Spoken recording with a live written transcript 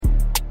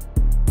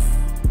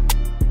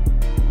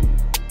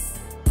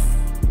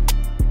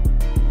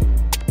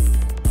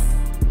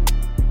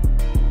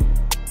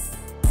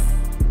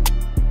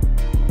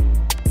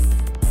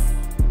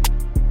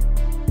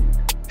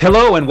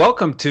Hello and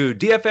welcome to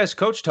DFS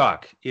Coach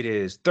Talk. It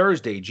is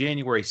Thursday,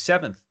 January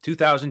 7th,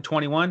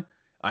 2021.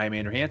 I am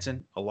Andrew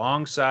Hansen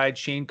alongside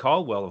Shane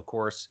Caldwell, of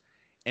course.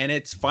 And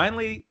it's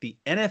finally the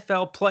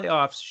NFL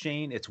playoffs,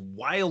 Shane. It's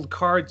wild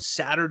card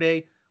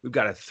Saturday. We've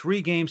got a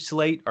 3-game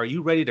slate. Are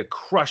you ready to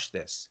crush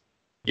this?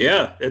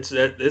 Yeah, this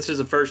is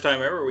the first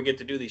time ever we get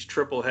to do these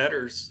triple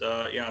headers,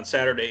 on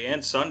Saturday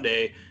and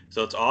Sunday.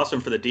 So it's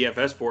awesome for the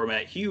DFS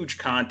format. Huge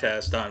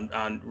contest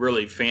on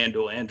really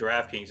Fanduel and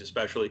Draftkings,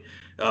 especially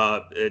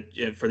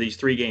for these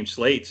 3-game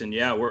slates. And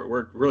yeah,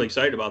 we're really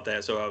excited about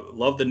that. So I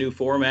love the new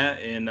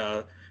format and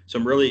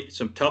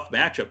some tough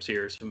matchups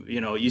here.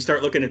 You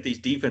start looking at these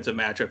defensive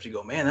matchups, you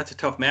go, man, that's a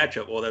tough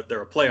matchup. Well,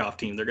 they're a playoff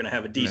team. They're going to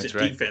have a decent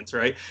defense,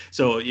 right?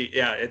 So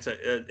yeah, it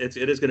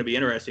is going to be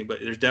interesting.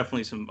 But there's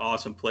definitely some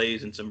awesome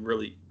plays and some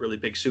really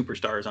big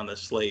superstars on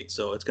this slate.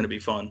 So it's going to be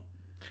fun.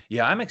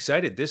 Yeah, I'm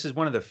excited. This is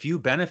one of the few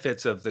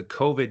benefits of the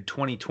COVID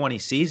 2020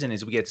 season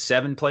is we get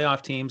 7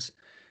 playoff teams.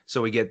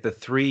 So we get the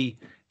three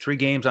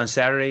games on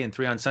Saturday and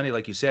 3 on Sunday,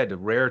 like you said, a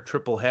rare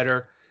triple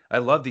header. I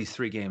love these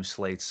 3-game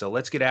slates. So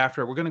let's get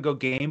after it. We're going to go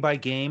game by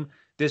game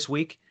this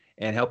week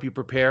and help you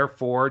prepare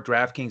for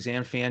DraftKings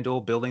and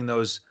FanDuel, building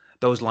those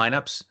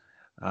lineups.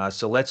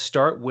 So let's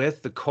start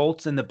with the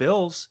Colts and the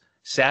Bills.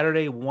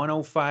 Saturday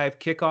 1:05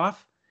 kickoff.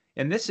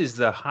 And this is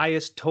the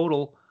highest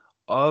total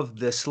of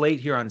the slate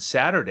here on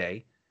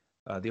Saturday.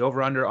 The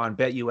over-under on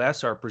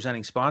BetUS, our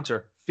presenting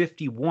sponsor,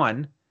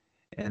 51,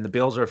 and the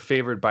Bills are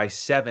favored by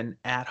 7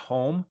 at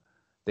home.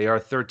 They are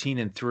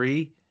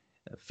 13-3,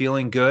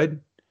 feeling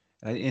good.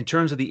 In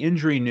terms of the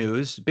injury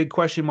news, big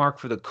question mark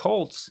for the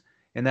Colts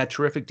and that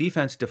terrific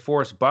defense.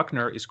 DeForest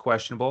Buckner is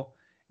questionable,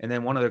 and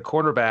then one of the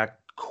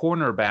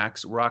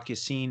cornerbacks, Rock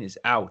Yassin, is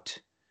out.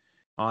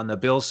 On the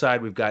Bills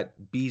side, we've got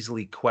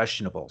Beasley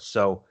questionable.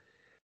 So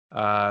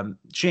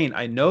Shane,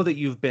 I know that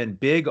you've been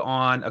big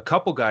on a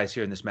couple guys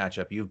here in this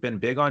matchup. You've been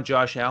big on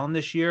Josh Allen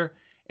this year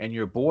and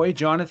your boy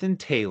Jonathan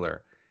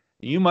Taylor.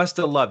 You must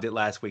have loved it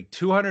last week.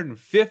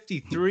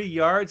 253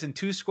 yards and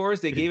 2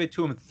 scores. They gave it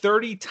to him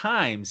 30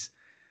 times.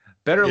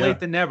 Better late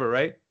than never,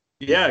 right?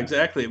 Yeah,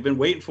 exactly. I've been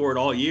waiting for it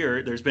all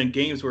year. There's been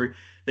games where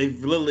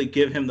they've literally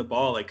give him the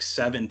ball like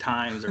 7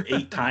 times or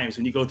 8 times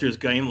when you go through his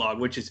game log,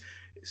 which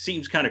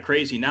seems kind of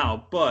crazy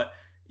now, but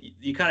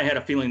you kind of had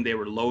a feeling they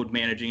were load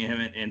managing him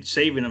and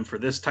saving him for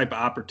this type of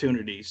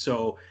opportunity.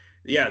 So,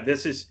 yeah,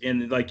 this is,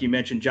 and like you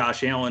mentioned,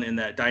 Josh Allen in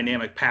that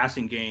dynamic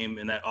passing game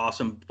and that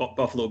awesome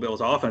Buffalo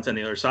Bills offense on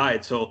the other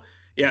side. So,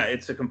 yeah,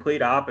 it's a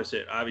complete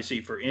opposite.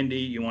 Obviously, for Indy,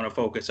 you want to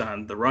focus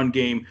on the run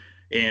game,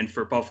 and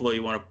for Buffalo,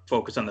 you want to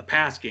focus on the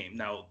pass game.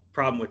 Now,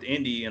 problem with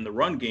Indy and the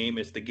run game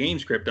is the game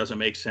script doesn't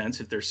make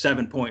sense if they're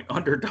 7-point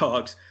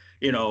underdogs,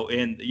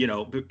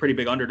 pretty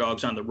big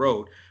underdogs on the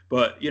road.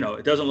 But,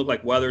 it doesn't look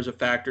like weather's a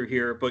factor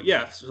here. But,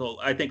 yeah, so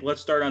I think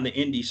let's start on the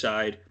Indy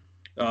side.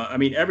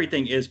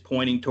 Everything is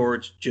pointing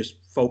towards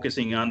just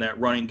focusing on that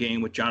running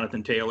game with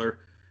Jonathan Taylor.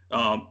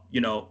 Let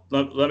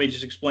me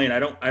just explain. I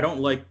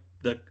don't like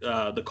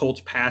the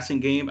Colts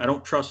passing game. I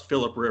don't trust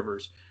Phillip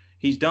Rivers.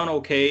 He's done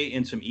okay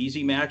in some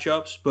easy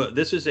matchups, but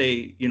this is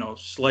a,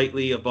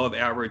 slightly above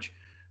average,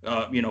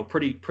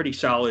 pretty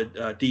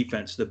solid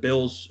defense. The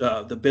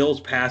Bills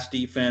pass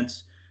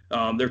defense,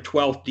 they're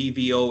 12th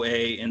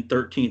DVOA and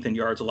 13th in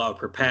yards allowed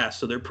per pass.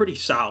 So they're pretty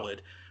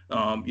solid,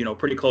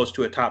 pretty close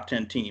to a top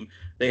 10 team.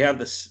 They have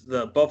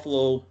the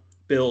Buffalo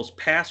Bills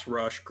pass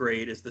rush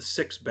grade is the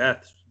 6th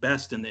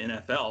best in the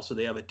NFL. So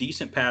they have a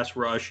decent pass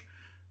rush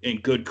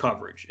and good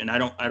coverage. And I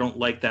don't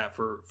like that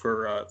for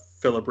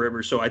Phillip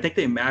Rivers. So I think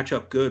they match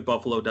up good,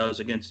 Buffalo does,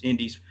 against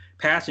Indy's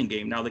passing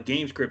game. Now, the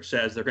game script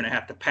says they're going to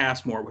have to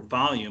pass more with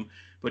volume,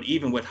 but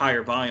even with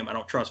higher volume, I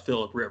don't trust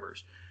Phillip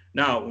Rivers.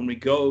 Now, when we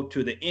go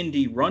to the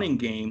Indy running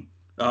game,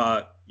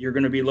 you're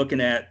going to be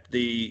looking at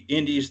the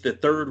Indy's the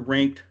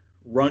 3rd-ranked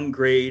run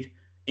grade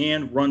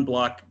and run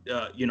block,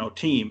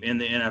 team in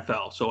the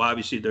NFL. So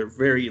obviously they're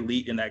very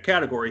elite in that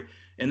category,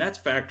 and that's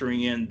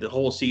factoring in the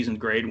whole season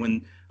grade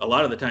when a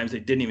lot of the times they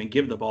didn't even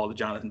give the ball to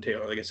Jonathan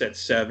Taylor. Like I said,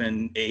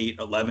 7, 8,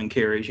 11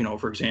 carries,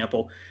 for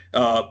example.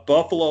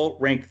 Buffalo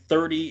ranked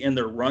 30 in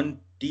their run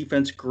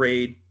defense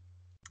grade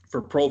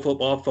for Pro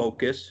Football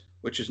Focus,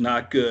 which is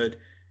not good.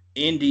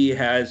 Indy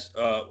has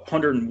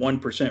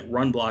 101%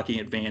 run blocking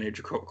advantage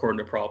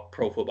according to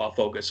Pro Football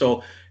Focus.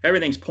 So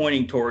everything's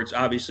pointing towards,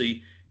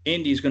 obviously,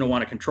 Indy's going to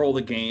want to control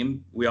the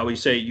game. We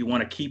always say you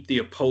want to keep the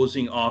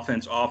opposing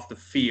offense off the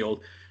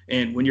field.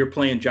 And when you're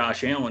playing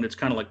Josh Allen, it's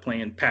kind of like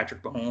playing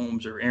Patrick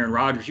Mahomes or Aaron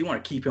Rodgers. You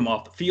want to keep him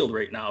off the field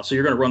right now. So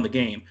you're going to run the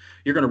game.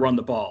 You're going to run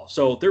the ball.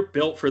 So they're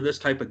built for this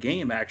type of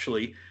game,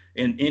 actually.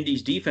 And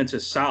Indy's defense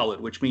is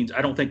solid, which means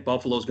I don't think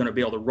Buffalo's going to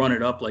be able to run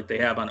it up like they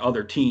have on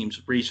other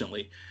teams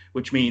recently,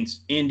 which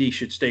means Indy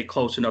should stay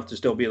close enough to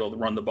still be able to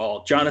run the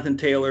ball. Jonathan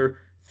Taylor,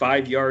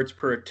 5 yards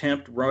per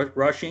attempt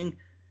rushing.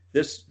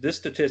 This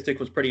statistic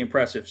was pretty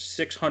impressive.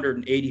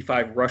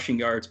 685 rushing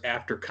yards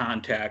after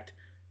contact,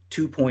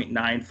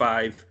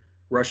 2.95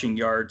 rushing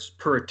yards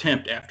per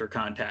attempt after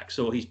contact.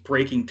 So he's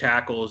breaking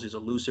tackles. His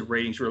elusive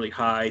rating's really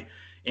high.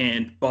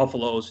 And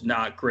Buffalo's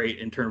not great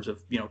in terms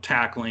of,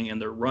 tackling,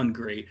 and their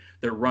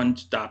run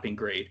stopping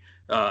great.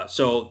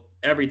 So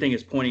everything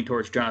is pointing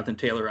towards Jonathan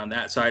Taylor on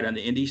that side, on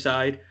the Indy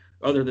side.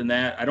 Other than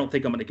that, I don't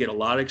think I'm going to get a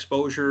lot of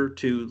exposure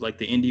to like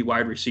the Indy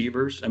wide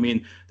receivers. I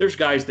mean, there's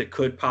guys that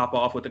could pop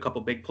off with a couple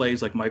big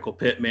plays like Michael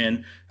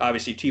Pittman.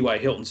 Obviously, T.Y.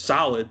 Hilton's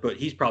solid, but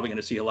he's probably going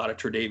to see a lot of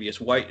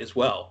Tre'Davious White as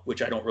well,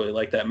 which I don't really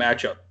like that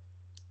matchup.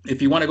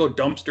 If you want to go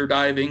dumpster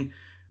diving,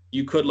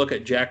 you could look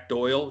at Jack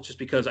Doyle, just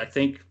because I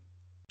think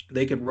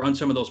they could run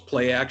some of those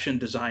play action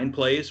design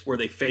plays where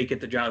they fake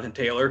it to Jonathan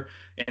Taylor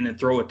and then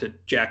throw it to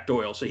Jack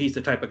Doyle. So he's the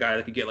type of guy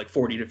that could get like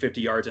 40 to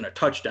 50 yards and a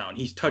touchdown.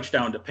 He's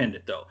touchdown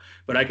dependent though,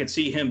 but I could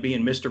see him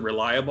being Mr.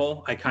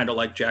 Reliable. I kind of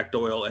like Jack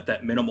Doyle at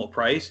that minimal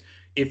price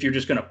if you're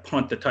just going to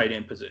punt the tight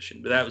end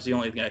position. But that was the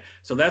only thing.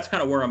 So that's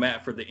kind of where I'm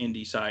at for the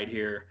Indy side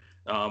here.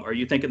 Are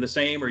you thinking the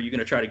same, or are you going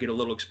to try to get a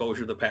little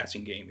exposure to the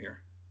passing game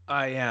here?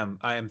 I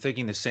am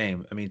thinking the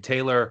same. I mean,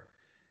 Taylor,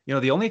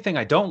 the only thing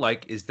I don't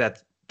like is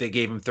that they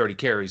gave him 30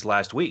 carries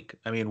last week.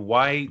 I mean,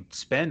 why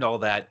spend all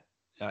that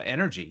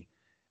energy?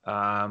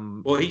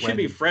 Well, he should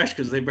be fresh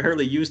because they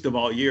barely used him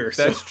all year.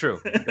 That's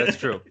true. That's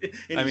true.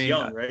 And he's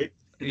young, right?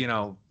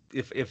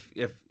 If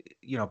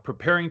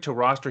preparing to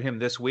roster him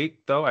this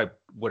week, though, I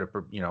would have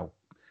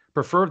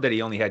preferred that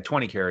he only had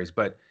 20 carries.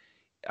 But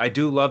I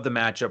do love the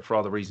matchup for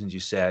all the reasons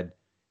you said,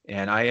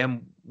 and I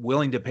am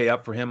willing to pay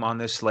up for him on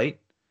this slate.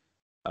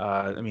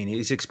 I mean,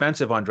 he's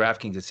expensive on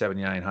DraftKings at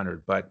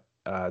 7,900, but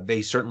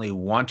they certainly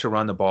want to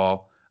run the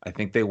ball. I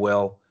think they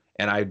will.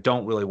 And I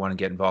don't really want to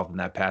get involved in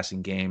that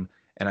passing game.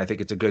 And I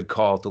think it's a good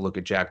call to look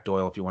at Jack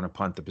Doyle if you want to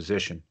punt the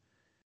position.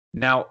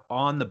 Now,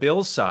 on the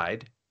Bills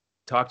side,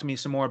 talk to me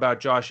some more about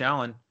Josh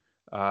Allen.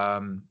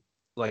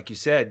 Like you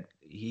said,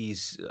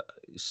 he's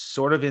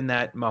sort of in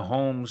that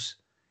Mahomes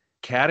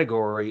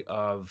category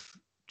of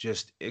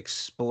just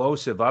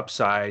explosive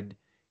upside,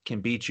 can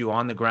beat you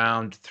on the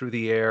ground, through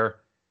the air,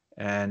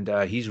 and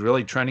he's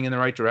really trending in the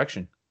right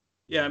direction.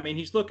 Yeah, I mean,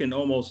 he's looking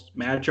almost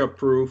matchup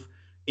proof.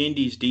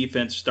 Indy's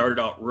defense started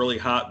out really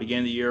hot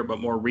beginning of the year, but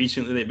more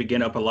recently they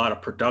began up a lot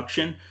of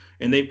production,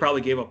 and they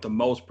probably gave up the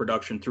most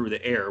production through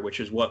the air, which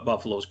is what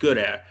Buffalo's good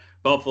at.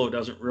 Buffalo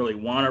doesn't really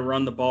want to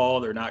run the ball.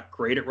 They're not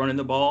great at running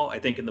the ball. I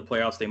think in the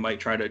playoffs they might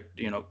try to,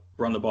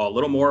 run the ball a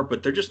little more,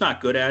 but they're just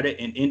not good at it,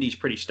 and Indy's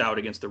pretty stout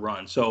against the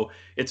run. So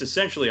it's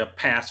essentially a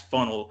pass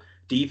funnel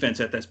defense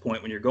at this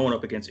point when you're going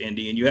up against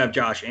Indy. And you have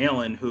Josh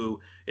Allen, who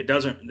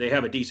they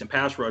have a decent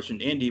pass rush in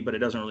Indy, but it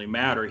doesn't really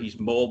matter. He's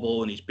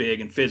mobile and he's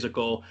big and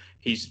physical.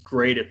 He's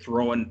great at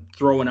throwing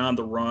on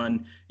the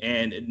run,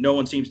 and no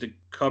one seems to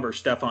cover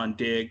Stephon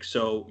Diggs.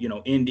 So,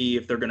 Indy,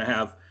 if they're going to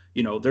have,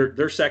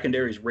 their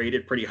secondary is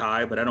rated pretty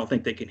high, but I don't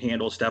think they can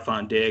handle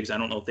Stephon Diggs. I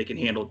don't know if they can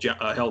handle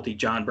a healthy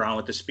John Brown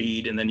with the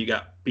speed. And then you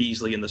got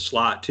Beasley in the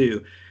slot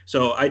too.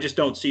 So I just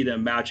don't see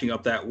them matching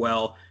up that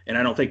well. And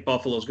I don't think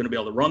Buffalo is going to be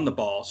able to run the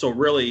ball. So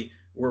really,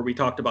 where we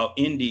talked about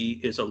Indy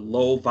is a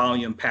low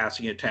volume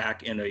passing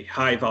attack and a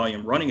high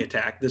volume running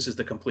attack. This is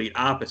the complete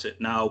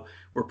opposite. Now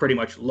we're pretty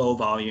much low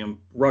volume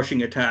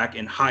rushing attack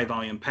and high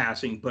volume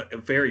passing, but a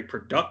very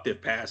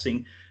productive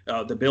passing.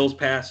 The Bills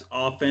pass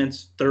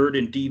offense, third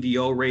in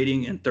DVO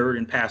rating and third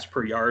in pass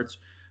per yards.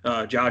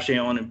 Josh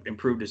Allen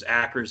improved his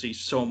accuracy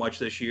so much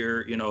this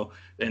year,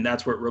 and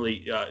that's what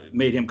really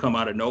made him come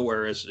out of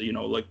nowhere as,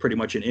 like pretty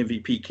much an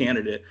MVP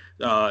candidate.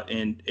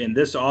 And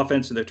this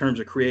offense, in the terms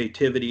of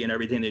creativity and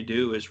everything they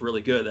do, is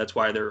really good. That's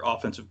why their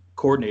offensive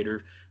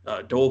coordinator,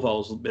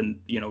 Doval's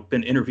been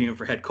interviewing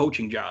for head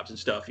coaching jobs and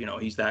stuff.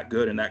 He's that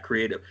good and that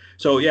creative.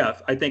 So yeah,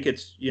 I think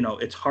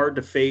it's hard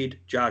to fade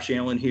Josh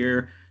Allen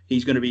here.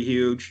 He's going to be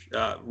huge,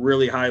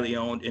 really highly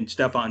owned. And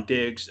Stephon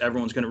Diggs,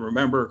 everyone's going to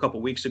remember a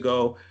couple weeks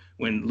ago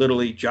when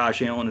literally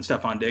Josh Allen and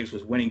Stephon Diggs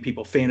was winning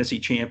people fantasy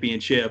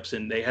championships,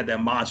 and they had that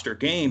monster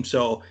game.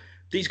 So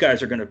these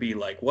guys are going to be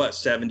like,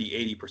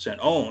 70, 80%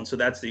 owned. So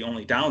that's the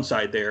only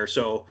downside there.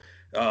 So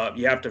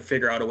you have to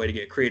figure out a way to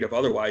get creative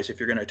otherwise if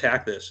you're going to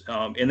attack this.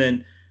 And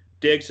then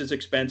Diggs is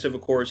expensive, of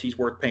course. He's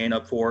worth paying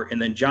up for.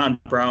 And then John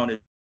Brown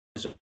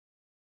is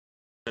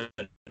an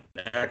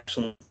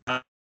excellent,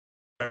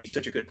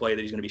 such a good play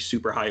that he's going to be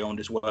super high owned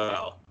as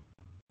well,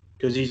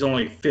 because he's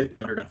only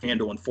 500 on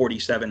Fanduel and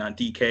 47 on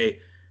DK.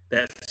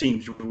 That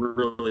seems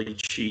really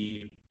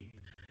cheap.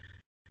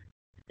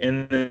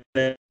 And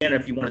then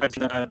if you want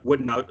to, I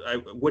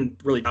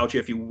wouldn't really doubt you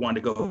if you want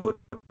to go with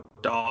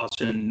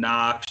Dawson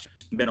Knox,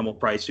 minimal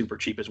price, super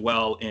cheap as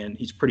well. And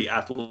he's pretty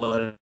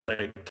athletic,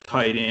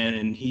 tight end,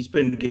 and he's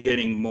been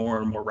getting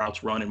more and more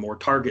routes run and more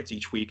targets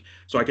each week.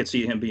 So I could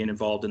see him being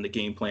involved in the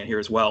game plan here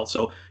as well.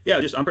 So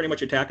yeah, I'm pretty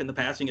much attacking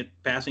the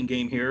passing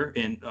game here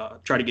and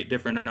try to get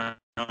different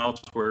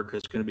elsewhere,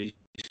 because it's going to be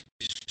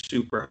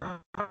super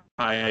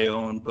high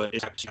owned, but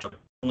it's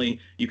only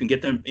you can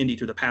get them Indy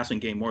through the passing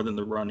game more than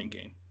the running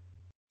game.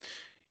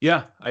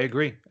 Yeah, I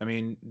agree. I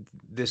mean,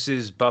 this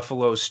is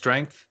Buffalo's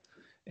strength,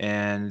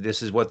 and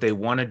this is what they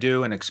want to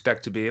do and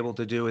expect to be able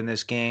to do in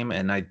this game.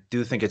 And I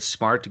do think it's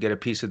smart to get a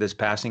piece of this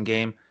passing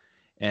game.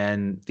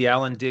 And the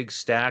Allen Diggs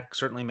stack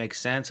certainly makes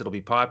sense. It'll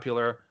be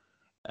popular,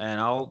 and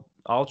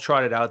I'll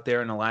trot it out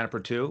there in a lineup or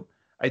two.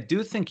 I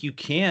do think you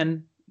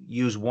can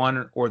use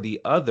one or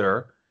the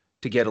other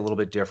to get a little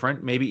bit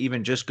different. Maybe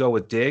even just go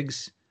with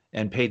Diggs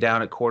and pay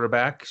down at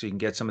quarterback so you can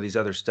get some of these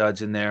other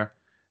studs in there.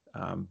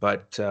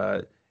 But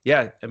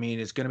yeah, I mean,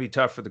 it's going to be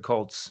tough for the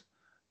Colts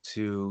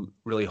to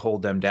really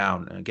hold them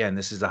down. Again,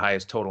 this is the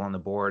highest total on the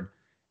board,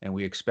 and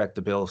we expect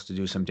the Bills to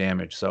do some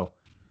damage. So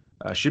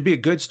should be a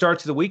good start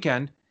to the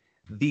weekend.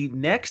 The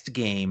next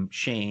game,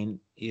 Shane,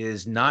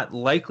 is not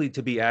likely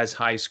to be as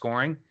high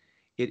scoring.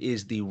 It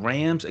is the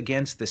Rams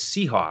against the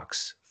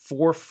Seahawks.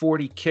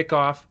 4:40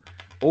 kickoff.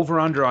 Over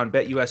under on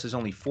BetUS is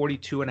only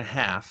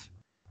 42.5.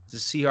 The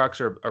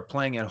Seahawks are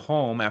playing at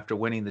home after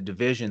winning the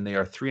division. They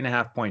are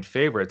 3.5 point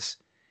favorites.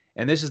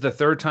 And this is the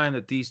third time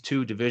that these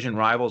two division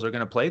rivals are going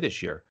to play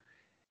this year.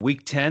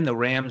 Week 10, the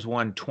Rams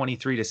won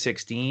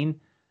 23-16.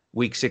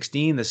 Week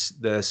 16, the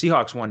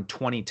Seahawks won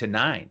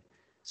 20-9.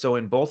 So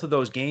in both of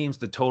those games,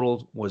 the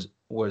total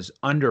was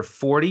under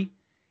 40.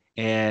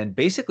 And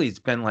basically, it's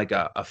been like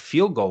a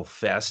field goal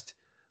fest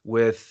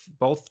with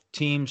both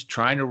teams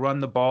trying to run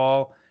the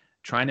ball,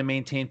 trying to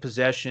maintain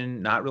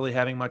possession, not really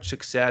having much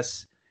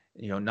success.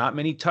 Not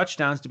many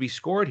touchdowns to be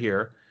scored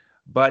here.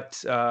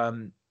 But,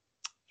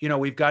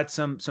 we've got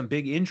some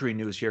big injury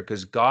news here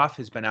because Goff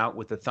has been out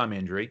with a thumb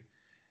injury.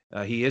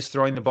 He is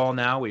throwing the ball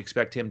now. We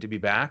expect him to be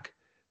back.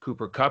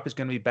 Cooper Kupp is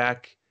going to be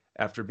back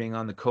after being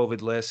on the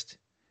COVID list.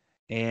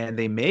 And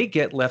they may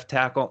get left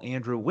tackle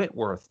Andrew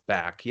Whitworth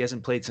back. He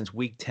hasn't played since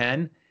week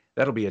 10.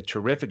 That'll be a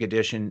terrific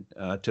addition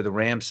to the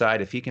Rams side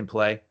if he can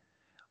play.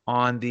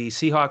 On the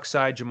Seahawks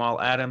side,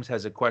 Jamal Adams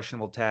has a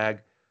questionable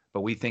tag,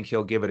 but we think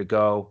he'll give it a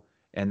go.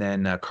 And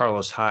then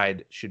Carlos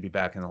Hyde should be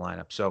back in the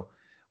lineup. So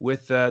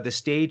with the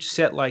stage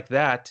set like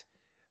that,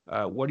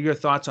 what are your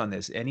thoughts on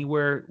this?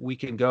 Anywhere we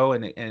can go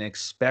and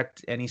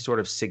expect any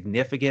sort of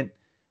significant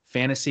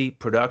fantasy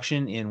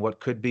production in what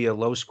could be a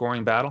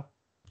low-scoring battle?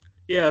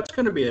 Yeah, it's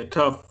going to be a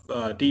tough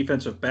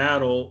defensive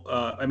battle.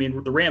 I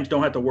mean, the Rams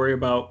don't have to worry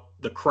about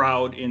the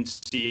crowd in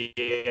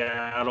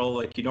Seattle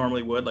like you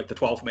normally would, like the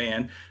 12th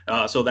man.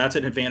 So that's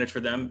an advantage for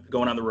them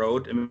going on the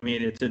road. I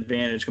mean, it's an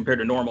advantage compared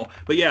to normal.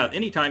 But yeah,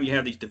 anytime you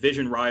have these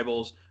division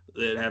rivals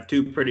that have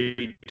two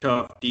pretty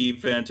tough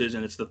defenses,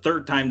 and it's the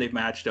third time they've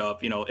matched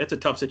up, it's a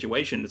tough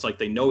situation. It's like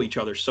they know each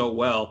other so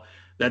well.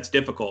 That's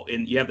difficult.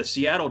 And you have the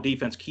Seattle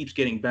defense keeps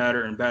getting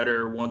better and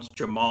better once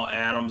Jamal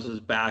Adams is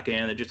back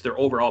in. And they're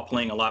overall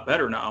playing a lot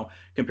better now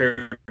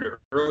compared to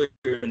earlier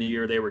in the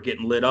year. They were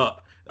getting lit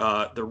up.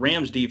 The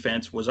Rams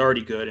defense was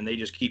already good, and they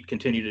just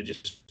continue to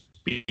just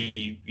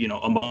be,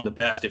 among the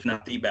best, if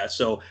not the best.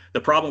 So the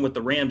problem with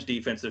the Rams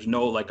defense, there's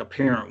no like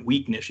apparent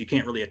weakness. You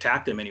can't really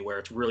attack them anywhere.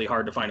 It's really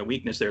hard to find a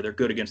weakness there. They're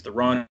good against the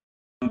run,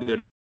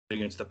 good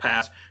against the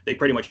pass. They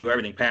pretty much do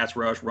everything: pass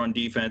rush, run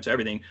defense,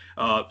 everything.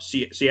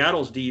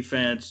 Seattle's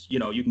defense,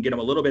 you can get them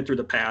a little bit through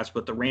the pass,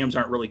 but the Rams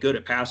aren't really good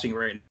at passing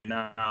right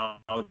now.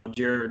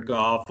 Jared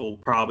Goff will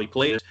probably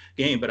play this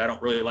game, but I don't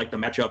really like the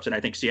matchups, and I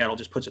think Seattle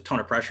just puts a ton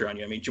of pressure on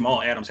you. I mean,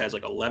 Jamal Adams has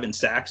like 11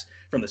 sacks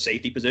from the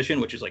safety position,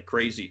 which is like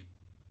crazy.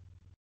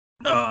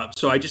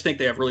 So I just think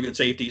they have really good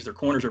safeties. Their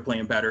corners are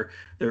playing better.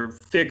 They're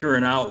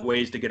figuring out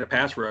ways to get a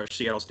pass rush,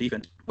 Seattle's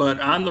defense. But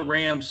on the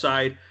Rams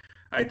side,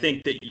 I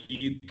think that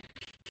you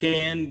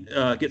can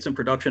get some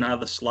production out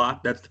of the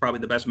slot. That's probably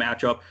the best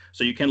matchup.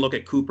 So you can look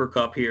at Cooper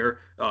Kupp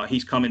here.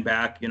 He's coming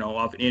back,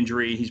 off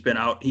injury. He's been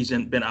out.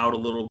 Been out a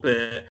little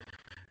bit.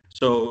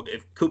 So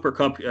if Cooper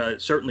Kupp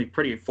certainly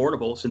pretty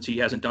affordable since he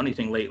hasn't done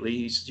anything lately.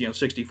 He's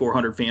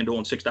 6,400 Fanduel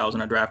and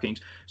 6,000 on Draftkings.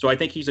 So I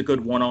think he's a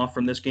good one-off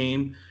from this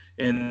game.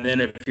 And then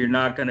if you're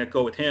not going to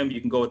go with him, you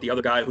can go with the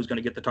other guy who's going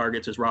to get the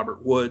targets is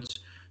Robert Woods.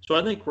 So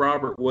I think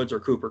Robert Woods or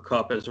Cooper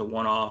Kupp as a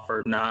one-off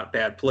are not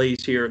bad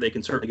plays here. They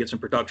can certainly get some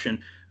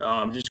production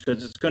just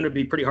because it's going to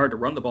be pretty hard to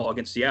run the ball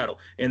against Seattle.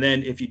 And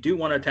then if you do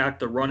want to attack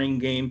the running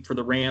game for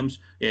the Rams,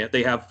 if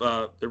they have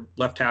their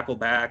left tackle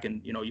back and,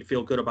 you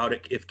feel good about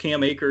it. If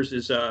Cam Akers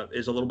is a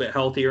little bit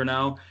healthier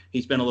now,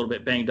 he's been a little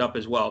bit banged up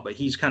as well, but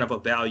he's kind of a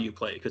value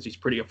play because he's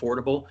pretty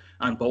affordable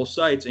on both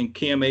sides. And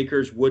Cam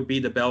Akers would be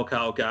the bell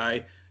cow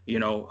guy.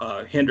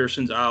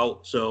 Henderson's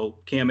out, so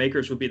Cam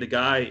Akers would be the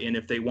guy. And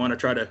if they want to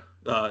try to,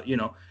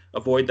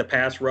 avoid the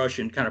pass rush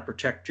and kind of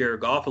protect Jared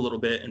Goff a little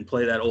bit and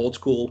play that old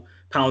school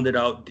pounded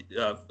out,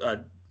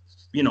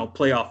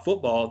 playoff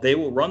football, they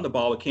will run the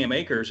ball with Cam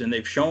Akers. And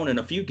they've shown in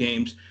a few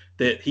games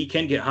that he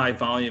can get high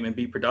volume and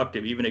be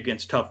productive even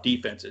against tough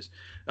defenses.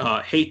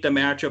 Hate the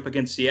matchup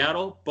against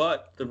Seattle,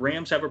 but the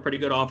Rams have a pretty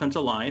good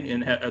offensive line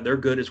and they're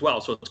good as well.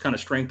 So it's kind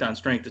of strength on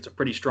strength. It's a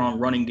pretty strong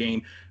running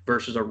game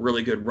versus a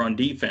really good run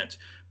defense.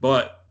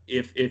 But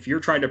if you're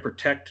trying to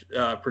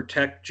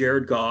protect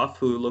Jared Goff,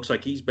 who looks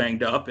like he's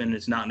banged up and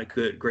is not in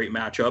a great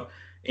matchup,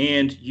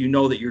 and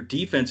that your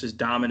defense is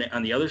dominant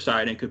on the other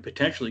side and could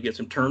potentially get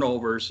some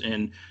turnovers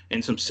and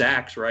some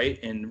sacks, right,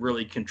 and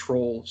really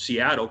control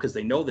Seattle because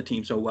they know the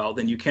team so well,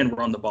 then you can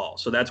run the ball.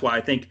 So that's why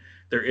I think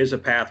there is a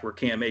path where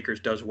Cam Akers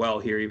does well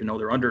here, even though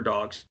they're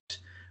underdogs.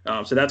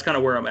 So that's kind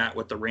of where I'm at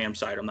with the Rams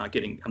side. I'm not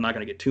going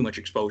to get too much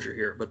exposure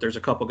here, but there's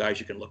a couple guys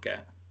you can look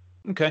at.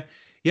 Okay.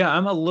 Yeah,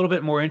 I'm a little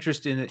bit more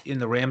interested in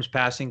the Rams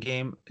passing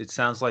game, it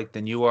sounds like,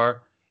 than you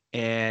are.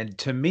 And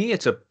to me,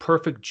 it's a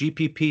perfect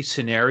GPP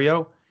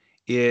scenario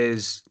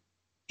is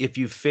if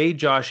you fade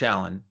Josh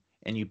Allen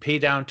and you pay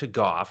down to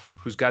Goff,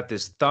 who's got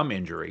this thumb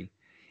injury,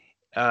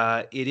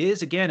 it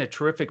is, again, a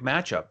terrific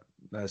matchup.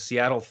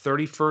 Seattle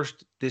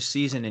 31st this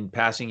season in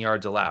passing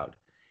yards allowed.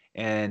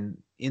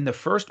 And in the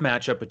first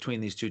matchup between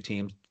these two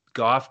teams,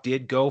 Goff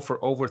did go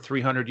for over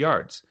 300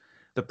 yards.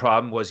 The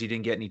problem was he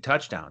didn't get any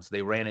touchdowns.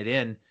 They ran it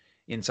in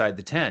inside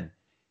the 10.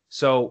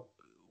 So,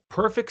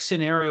 perfect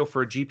scenario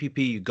for a GPP.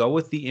 You go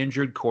with the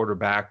injured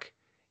quarterback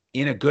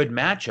in a good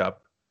matchup,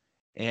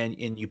 and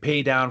you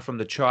pay down from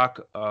the chalk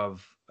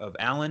of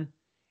Allen.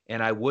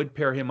 And I would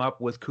pair him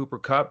up with Cooper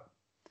Kupp.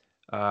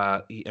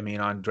 I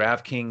mean, on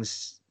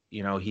DraftKings,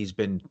 he's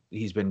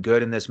been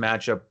good in this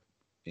matchup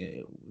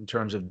in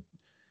terms of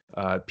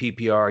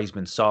PPR. He's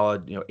been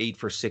solid. 8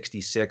 for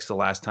 66 the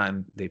last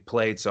time they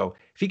played. So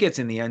if he gets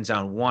in the end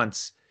zone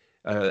once,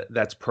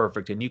 that's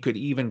perfect. And you could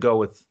even go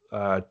with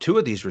two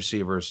of these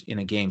receivers in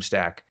a game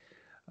stack.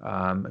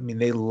 I mean,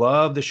 they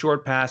love the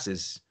short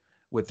passes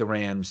with the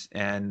Rams,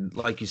 and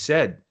like you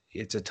said,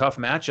 it's a tough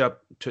matchup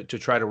to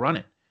try to run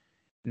it.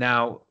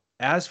 Now,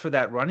 as for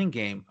that running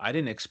game, I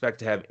didn't expect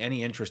to have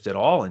any interest at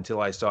all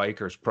until I saw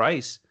Akers'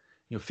 price.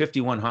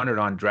 5,100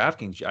 on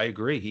DraftKings. I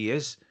agree, he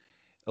is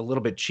a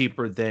little bit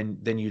cheaper than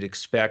you'd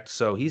expect.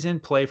 So he's in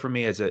play for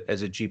me as a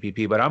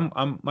GPP. But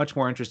I'm much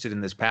more interested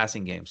in this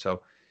passing game.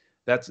 So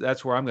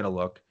that's where I'm going to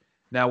look.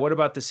 Now, what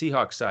about the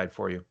Seahawks side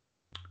for you?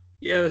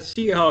 Yeah, the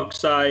Seahawks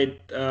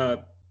side,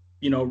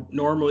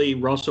 normally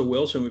Russell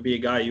Wilson would be a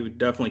guy you would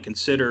definitely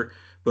consider,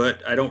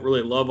 but I don't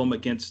really love him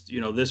against,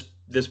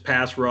 this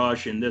pass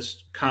rush and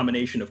this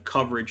combination of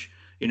coverage.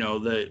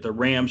 The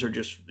Rams are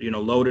just,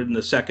 loaded in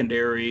the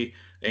secondary,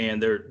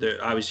 and they're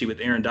obviously with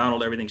Aaron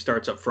Donald, everything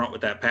starts up front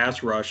with that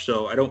pass rush.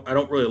 So I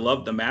don't really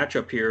love the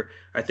matchup here.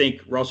 I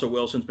think Russell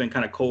Wilson's been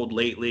kind of cold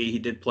lately. He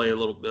did play a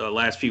little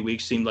last few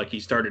weeks, seemed like he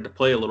started to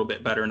play a little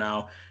bit better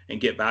now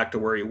and get back to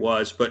where he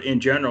was. But in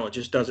general, it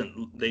just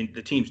doesn't. The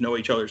teams know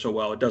each other so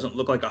well. It doesn't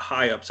look like a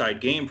high upside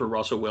game for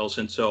Russell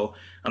Wilson. So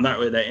I'm not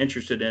really that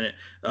interested in it.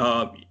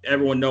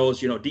 Everyone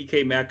knows,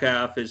 DK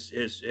Metcalf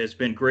has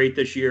been great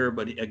this year,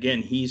 but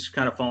again, he's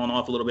kind of fallen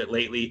off a little bit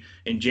lately.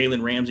 And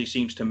Jalen Ramsey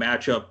seems to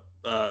match up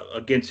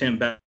against him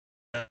better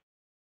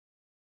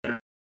than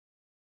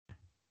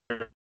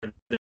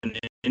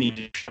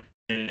any.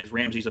 And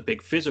Ramsey's a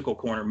big physical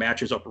corner,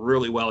 matches up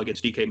really well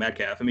against DK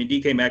Metcalf. I mean,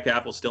 DK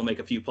Metcalf will still make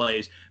a few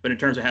plays, but in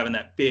terms of having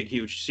that big,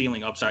 huge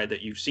ceiling upside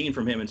that you've seen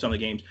from him in some of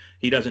the games,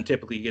 he doesn't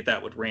typically get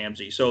that with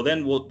Ramsey. So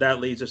then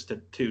that leads us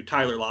to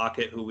Tyler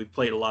Lockett, who we've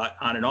played a lot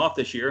on and off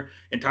this year.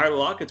 And Tyler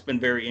Lockett's been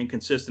very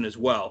inconsistent as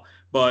well.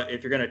 But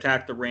if you're going to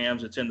attack the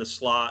Rams, it's in the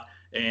slot.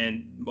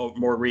 And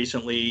more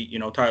recently,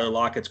 Tyler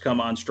Lockett's come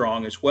on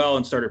strong as well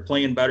and started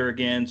playing better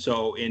again.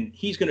 So, and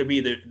he's going to be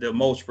the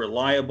most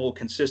reliable,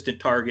 consistent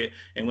target.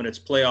 And when it's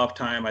playoff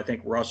time, I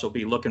think Russ will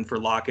be looking for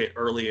Lockett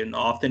early and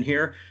often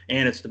here,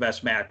 and it's the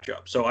best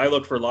matchup. So I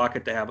look for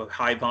Lockett to have a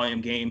high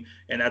volume game,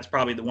 and that's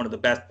probably one of the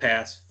best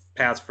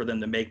paths for them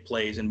to make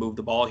plays and move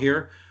the ball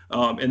here.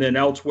 And then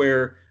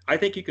elsewhere, I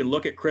think you can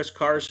look at Chris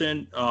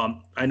Carson.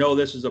 I know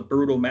this is a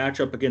brutal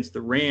matchup against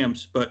the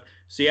Rams, but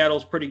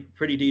Seattle's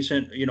pretty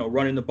decent,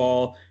 running the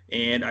ball.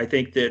 And I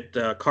think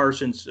that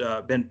Carson's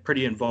been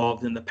pretty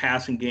involved in the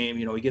passing game.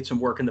 He gets some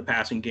work in the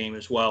passing game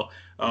as well.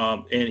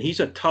 And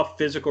he's a tough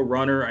physical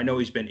runner. I know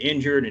he's been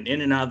injured and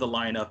in and out of the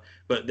lineup,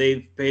 but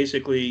they've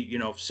basically,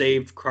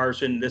 saved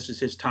Carson. This is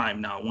his time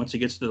now. Once he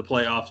gets to the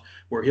playoffs,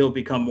 where he'll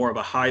become more of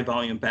a high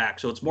volume back.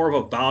 So it's more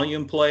of a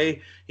volume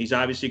play. He's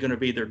obviously going to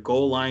be their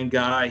goal line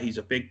guy. He's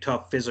a big,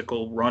 tough,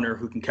 physical runner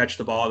who can catch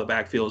the ball in the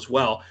backfield as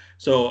well.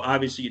 So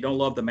obviously you don't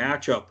love the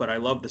matchup, but I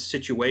love the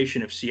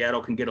situation if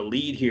Seattle can get a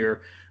lead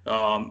here,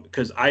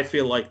 because I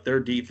feel like their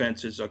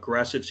defense is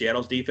aggressive.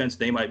 Seattle's defense,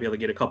 they might be able to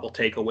get a couple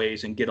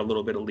takeaways and get a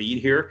little bit of lead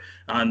here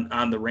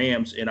on the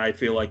Rams. And I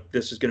feel like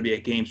this is going to be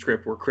a game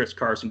script where Chris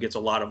Carson gets a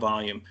lot of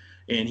volume.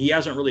 And he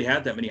hasn't really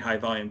had that many high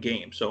volume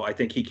games. So I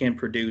think he can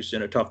produce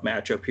in a tough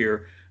matchup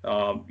here.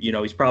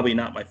 He's probably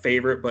not my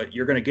favorite, but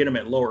you're going to get him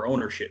at lower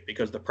ownership,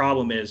 because the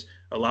problem is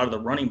a lot of the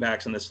running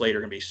backs in this slate are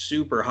going to be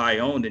super high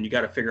owned, and you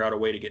got to figure out a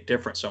way to get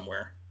different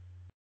somewhere.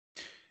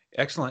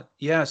 Excellent.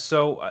 Yeah,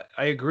 so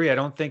I agree. I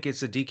don't think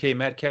it's a DK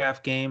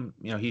Metcalf game.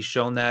 He's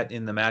shown that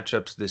in the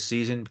matchups this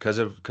season because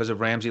of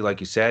Ramsey, like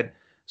you said.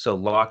 So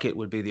Lockett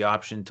would be the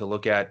option to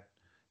look at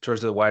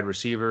towards the wide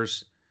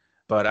receivers.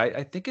 But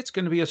I think it's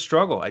going to be a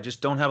struggle. I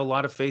just don't have a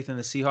lot of faith in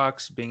the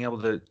Seahawks being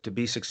able to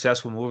be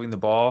successful moving the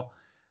ball.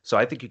 So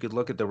I think you could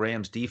look at the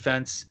Rams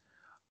defense,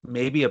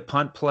 maybe a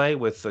punt play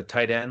with a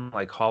tight end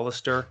like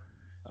Hollister.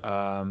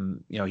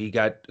 He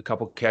got a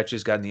couple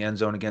catches, got in the end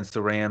zone against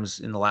the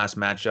Rams in the last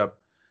matchup.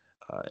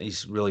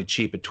 He's really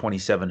cheap at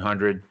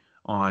 2,700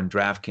 on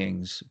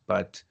DraftKings.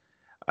 But,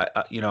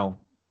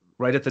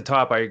 right at the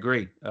top, I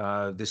agree.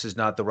 This is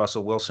not the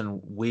Russell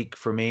Wilson week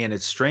for me. And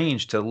it's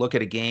strange to look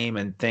at a game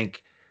and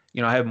think,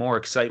 I have more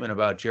excitement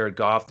about Jared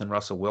Goff than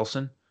Russell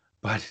Wilson,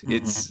 but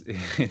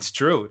it's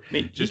true. I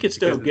mean, you could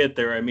still get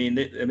there. I mean,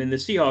 the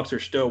Seahawks are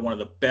still one of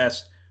the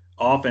best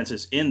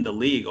offenses in the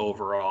league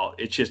overall.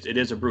 It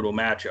is a brutal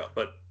matchup,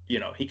 but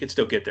he could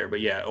still get there.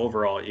 But yeah,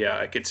 overall, yeah,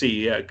 I could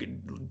see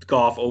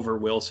Goff over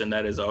Wilson.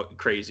 That is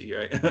crazy,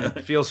 right?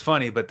 It feels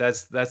funny, but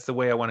that's the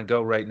way I want to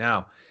go right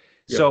now.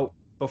 Yep. So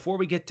before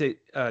we get to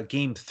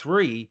game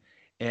 3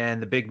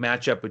 and the big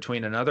matchup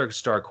between another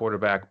star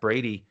quarterback,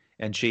 Brady,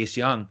 and Chase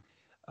Young,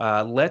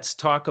 let's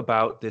talk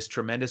about this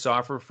tremendous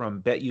offer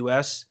from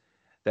BetUS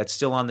that's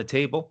still on the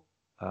table.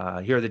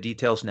 Here are the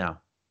details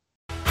now.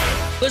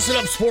 Listen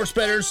up, sports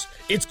bettors.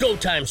 It's go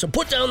time, so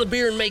put down the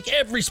beer and make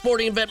every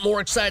sporting event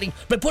more exciting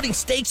by putting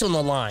stakes on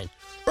the line.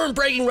 Earn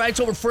bragging rights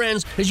over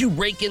friends as you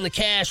rake in the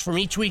cash from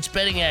each week's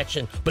betting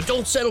action, but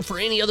don't settle for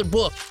any other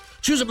book.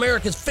 Choose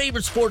America's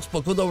favorite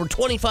sportsbook with over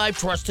 25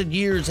 trusted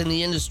years in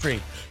the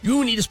industry.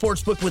 You need a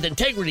sportsbook with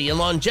integrity and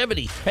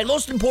longevity, and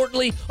most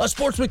importantly, a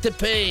sportsbook that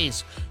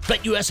pays.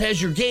 BetUS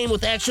has your game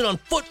with action on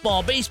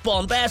football, baseball,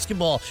 and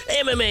basketball,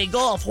 MMA,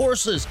 golf,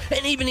 horses,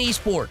 and even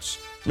esports.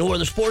 No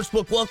other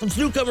sportsbook welcomes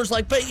newcomers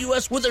like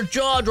BetUS with their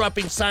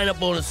jaw-dropping sign-up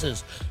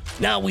bonuses.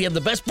 Now we have the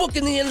best book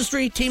in the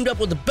industry teamed up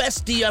with the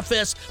best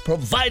DFS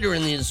provider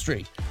in the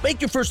industry. Make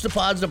your first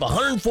deposit of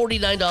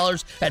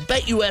 $149 at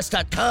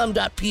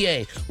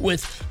betus.com.pa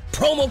with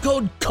promo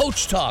code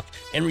CoachTalk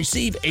and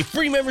receive a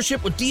free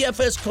membership with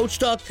DFS Coach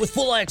Talk with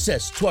full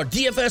access to our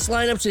DFS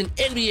lineups in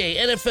NBA,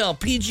 NFL,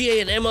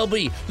 PGA, and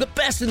MLB, the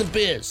best in the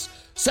biz.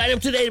 Sign up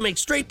today to make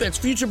straight bets,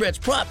 future bets,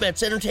 prop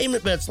bets,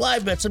 entertainment bets,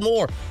 live bets, and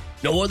more.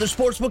 No other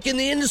sportsbook in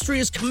the industry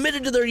is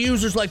committed to their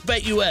users like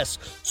BetUS.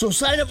 So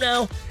sign up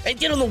now and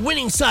get on the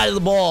winning side of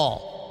the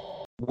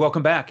ball.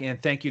 Welcome back,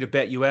 and thank you to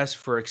BetUS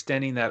for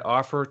extending that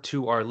offer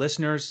to our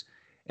listeners.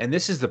 And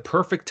this is the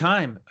perfect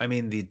time. I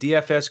mean, the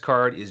DFS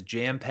card is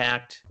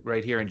jam-packed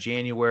right here in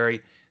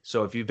January.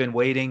 So if you've been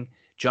waiting,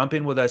 jump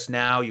in with us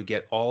now. You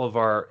get all of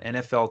our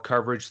NFL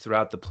coverage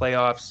throughout the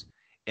playoffs,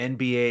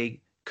 NBA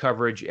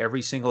coverage,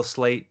 every single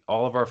slate,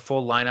 all of our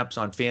full lineups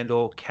on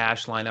Fanduel,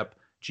 cash lineup,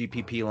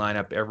 GPP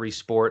lineup, every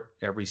sport,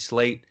 every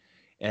slate,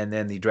 and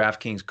then the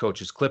Draftkings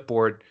coaches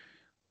clipboard.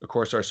 Of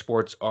course, our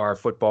sports are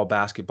football,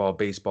 basketball,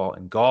 baseball,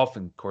 and golf.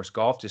 And of course,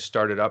 golf just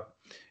started up,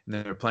 and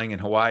then they're playing in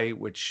Hawaii,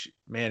 which,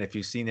 man, if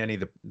you've seen any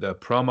of the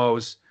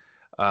promos,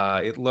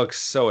 it looks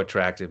so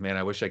attractive, man.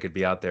 I wish I could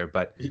be out there,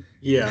 but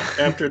yeah,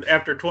 after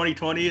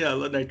 2020,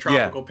 the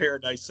tropical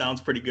paradise sounds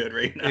pretty good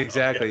right now.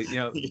 Exactly.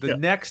 The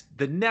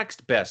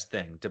next best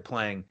thing to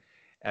playing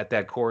at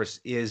that course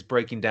is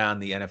breaking down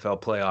the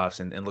NFL playoffs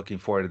and looking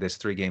forward to this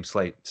 3-game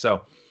slate.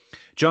 So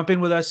jump in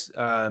with us.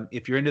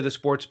 If you're into the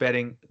sports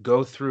betting,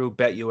 go through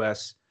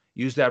BetUS,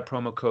 use that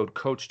promo code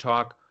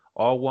CoachTalk,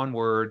 all one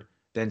word,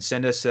 then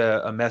send us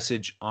a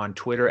message on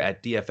Twitter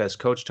at DFS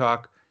Coach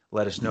Talk.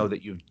 Let us know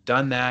that you've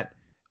done that.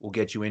 We'll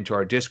get you into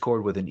our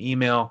Discord with an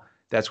email.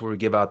 That's where we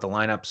give out the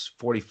lineups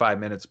 45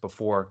 minutes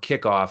before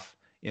kickoff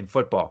in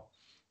football.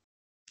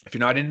 If you're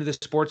not into the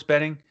sports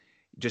betting,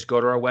 just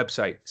go to our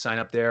website, sign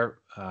up there.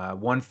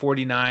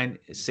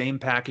 $149, same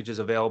package is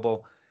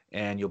available,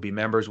 and you'll be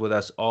members with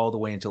us all the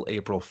way until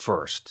April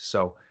 1st.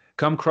 So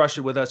come crush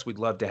it with us. We'd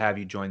love to have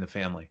you join the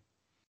family.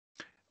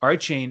 All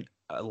right, Shane,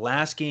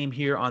 last game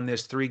here on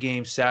this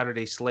 3-game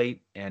Saturday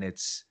slate, and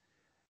it's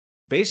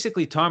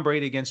basically Tom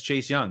Brady against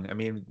Chase Young. I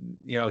mean,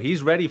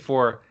 he's ready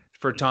for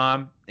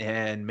Tom,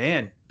 and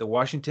man, the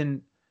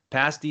Washington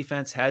pass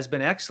defense has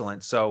been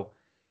excellent. So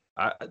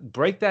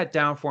break that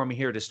down for me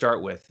here to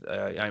start with.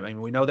 I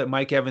mean, we know that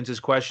Mike Evans is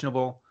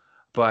questionable,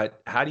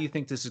 but how do you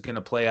think this is going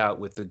to play out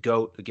with the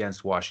GOAT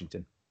against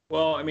Washington?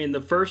 Well, I mean,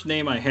 the first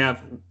name I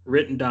have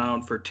written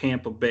down for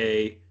Tampa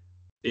Bay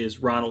is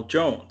Ronald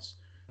Jones.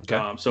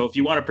 Okay. So if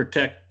you want to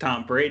protect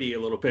Tom Brady a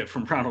little bit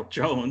from Ronald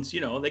Jones,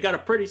 they got a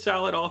pretty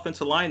solid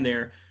offensive line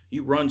there.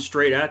 You run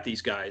straight at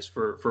these guys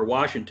for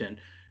Washington,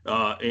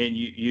 and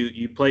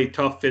you play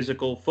tough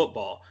physical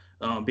football.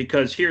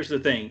 Because here's the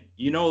thing,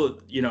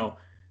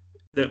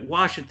 the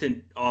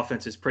Washington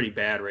offense is pretty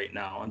bad right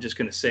now. I'm just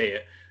going to say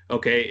it.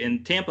 Okay.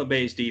 And Tampa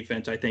Bay's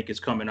defense, I think, is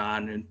coming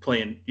on and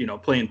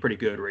playing pretty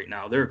good right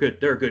now. They're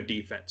a good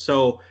defense.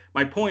 So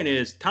my point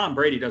is Tom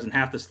Brady doesn't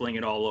have to sling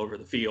it all over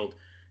the field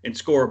and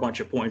score a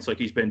bunch of points like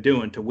he's been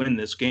doing to win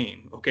this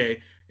game.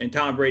 Okay. And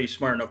Tom Brady's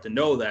smart enough to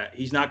know that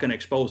he's not going to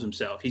expose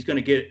himself. He's going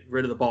to get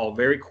rid of the ball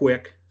very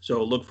quick.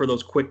 So look for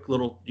those quick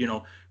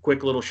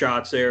little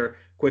shots there,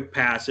 quick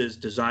passes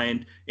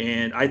designed.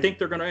 And I think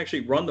they're going to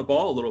actually run the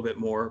ball a little bit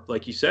more.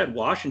 Like you said,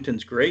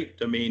 Washington's great.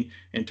 I mean,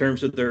 in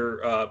terms of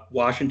their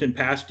Washington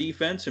pass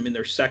defense, I mean,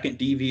 they're second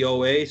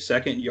DVOA,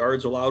 second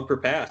yards allowed per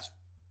pass.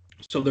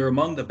 So they're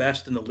among the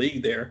best in the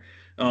league there.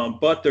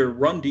 But their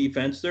run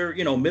defense, they're,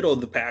 middle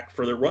of the pack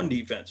for their run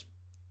defense.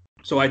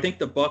 So I think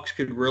the Bucs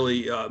could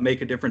really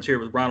make a difference here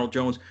with Ronald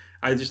Jones.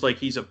 I just like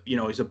he's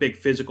a big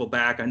physical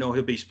back. I know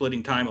he'll be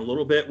splitting time a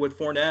little bit with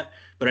Fournette,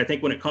 but I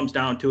think when it comes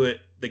down to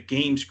it, the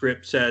game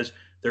script says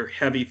they're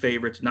heavy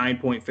favorites,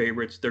 9-point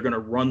favorites. They're going to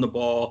run the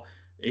ball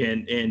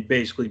and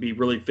basically be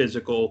really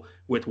physical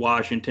with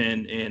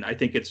Washington. And I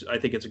think it's a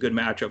good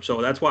matchup.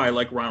 So that's why I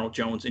like Ronald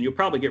Jones. And you'll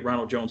probably get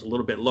Ronald Jones a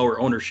little bit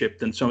lower ownership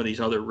than some of these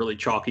other really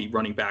chalky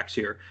running backs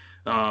here.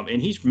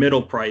 And he's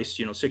middle priced,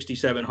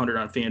 6,700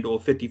 on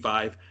Fanduel,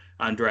 55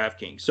 on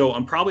DraftKings. So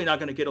I'm probably not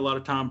going to get a lot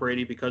of Tom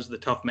Brady because of the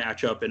tough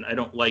matchup, and I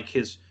don't like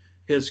his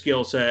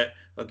skill set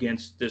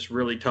against this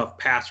really tough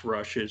pass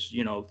rush. Is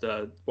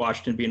the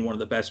Washington being one of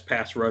the best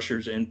pass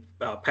rushers and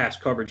pass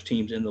coverage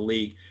teams in the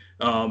league.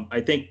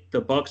 I think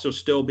the Bucs will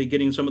still be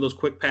getting some of those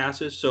quick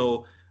passes.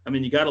 So I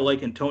mean, you got to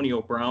like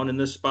Antonio Brown in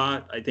this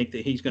spot. I think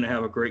that he's going to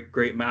have a great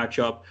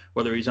matchup,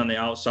 whether he's on the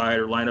outside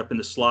or line up in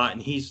the slot,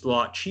 and he's a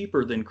lot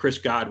cheaper than Chris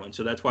Godwin.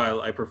 So that's why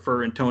I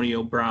prefer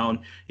Antonio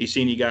Brown. He's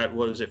seen he got,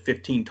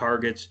 15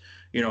 targets,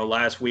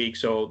 last week.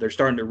 So they're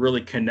starting to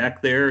really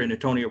connect there, and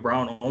Antonio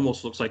Brown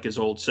almost looks like his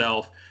old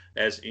self.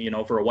 As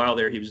for a while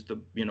there, he was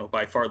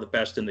by far the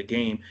best in the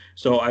game.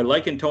 So I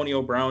like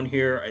Antonio Brown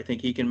here. I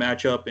think he can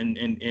match up and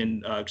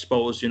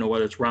expose,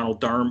 whether it's Ronald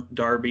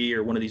Darby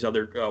or one of these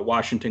other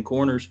Washington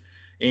corners.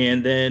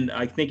 And then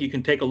I think you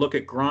can take a look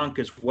at Gronk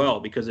as well,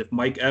 because if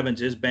Mike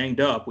Evans is banged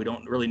up, we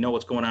don't really know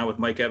what's going on with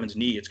Mike Evans'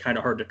 knee. It's kind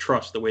of hard to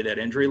trust the way that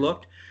injury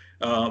looked.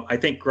 I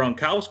think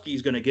Gronkowski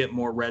is going to get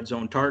more red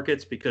zone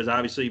targets because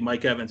obviously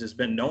Mike Evans has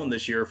been known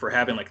this year for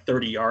having like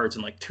 30 yards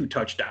and like 2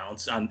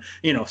 touchdowns on,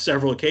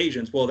 several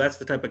occasions. Well, that's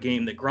the type of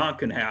game that Gronk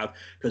can have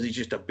because he's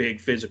just a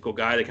big physical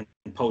guy that can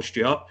post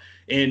you up.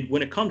 And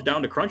when it comes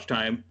down to crunch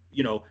time,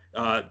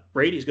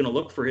 Brady's going to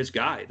look for his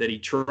guy that he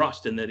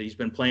trusts and that he's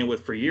been playing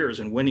with for years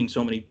and winning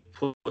so many,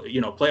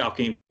 playoff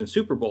games and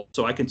Super Bowl.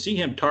 So I can see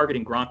him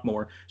targeting Gronk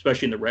more,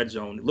 especially in the red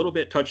zone. A little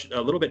bit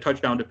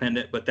touchdown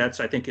dependent, but that's,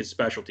 I think, his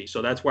specialty.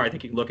 So that's why I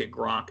think you can look at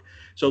Gronk.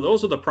 So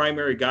those are the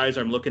primary guys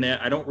I'm looking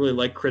at. I don't really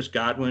like Chris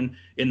Godwin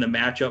in the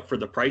matchup for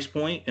the price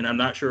point, and I'm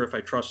not sure if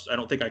I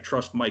don't think I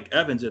trust Mike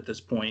Evans at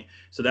this point.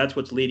 So that's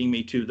what's leading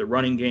me to the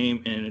running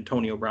game and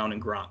Antonio Brown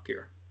and Gronk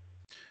here.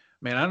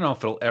 Man, I don't know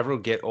if it'll ever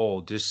get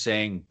old just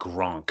saying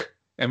Gronk.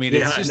 I mean,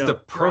 it's just the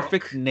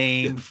perfect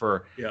name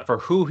for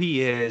who he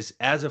is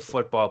as a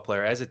football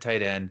player, as a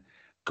tight end.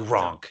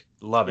 Gronk.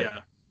 Love it.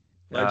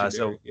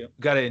 So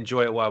got to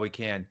enjoy it while we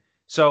can.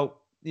 So,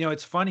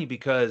 it's funny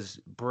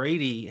because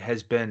Brady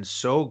has been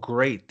so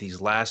great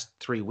these last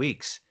 3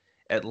 weeks,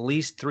 at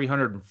least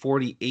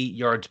 348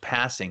 yards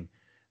passing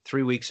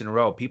 3 weeks in a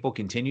row. People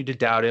continue to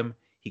doubt him.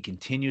 He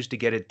continues to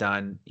get it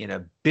done in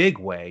a big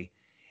way.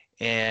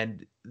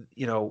 And,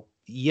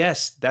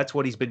 yes, that's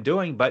what he's been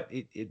doing, but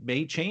it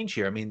may change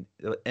here. I mean,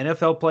 the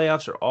NFL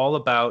playoffs are all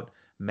about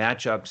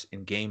matchups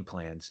and game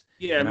plans.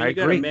 Yeah, and you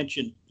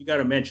got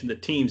to mention the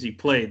teams he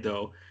played,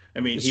 though. I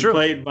mean, It's he true.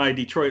 played by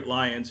Detroit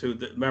Lions, who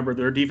remember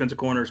their defensive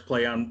corners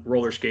play on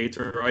roller skates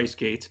or ice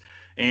skates,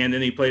 and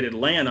then he played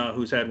Atlanta,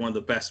 who's had one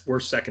of the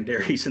worst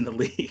secondaries in the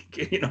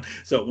league.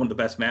 So one of the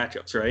best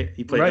matchups, right?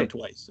 He played them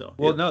twice. So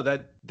no,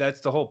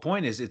 that's the whole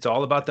point. Is it's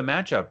all about the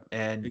matchup,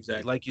 and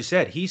Exactly. like you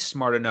said, he's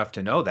smart enough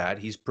to know that.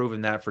 He's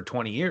proven that for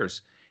 20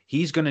 years.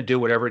 He's going to do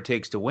whatever it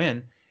takes to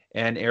win,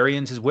 and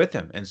Arians is with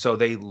him. And so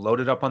they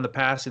loaded up on the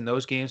pass in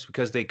those games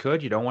because they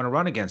could. You don't want to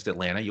run against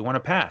Atlanta. You want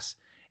to pass.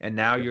 And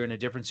now you're in a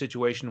different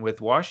situation with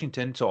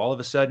Washington. So all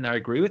of a sudden, I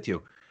agree with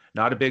you.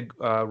 Not a big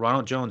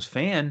Ronald Jones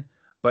fan,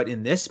 but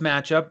in this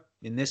matchup,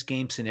 in this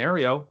game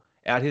scenario,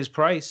 at his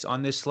price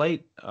on this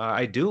slate,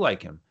 I do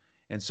like him.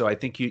 And so I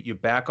think you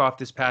back off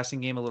this passing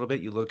game a little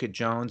bit. You look at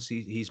Jones.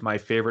 He's my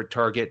favorite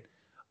target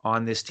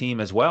on this team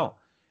as well.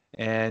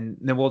 And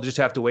then we'll just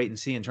have to wait and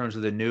see in terms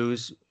of the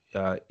news.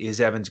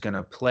 Is Evans going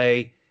to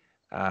play?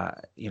 How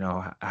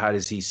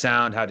does he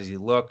sound? How does he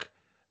look?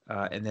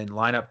 And then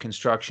lineup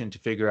construction to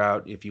figure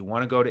out if you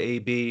want to go to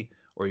AB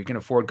or you can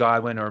afford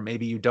Godwin, or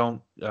maybe you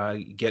don't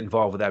get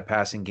involved with that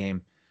passing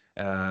game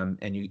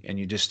and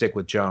you just stick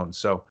with Jones.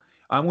 So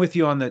I'm with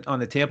you on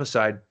the Tampa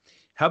side.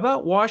 How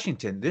about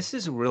Washington? This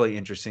is a really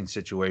interesting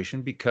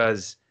situation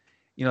because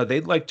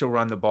they'd like to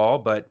run the ball,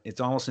 but it's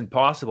almost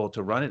impossible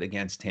to run it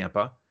against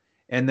Tampa.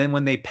 And then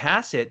when they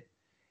pass it,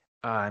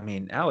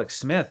 Alex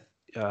Smith,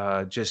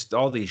 just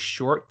all these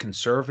short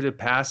conservative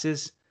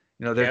passes,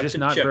 they're just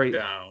not very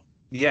down.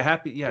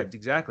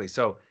 Exactly.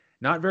 So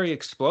not very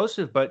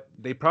explosive, but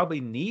they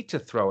probably need to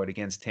throw it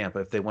against Tampa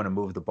if they want to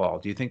move the ball.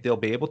 Do you think they'll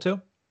be able to?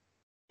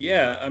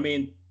 Yeah, I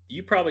mean,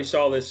 you probably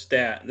saw this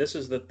stat. This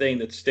is the thing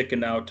that's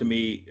sticking out to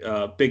me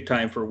big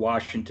time for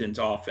Washington's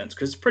offense,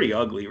 because it's pretty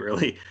ugly,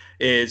 really,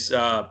 is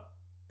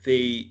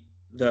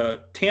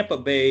the Tampa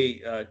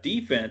Bay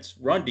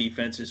run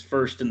defense is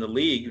first in the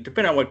league,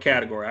 depending on what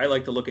category. I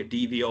like to look at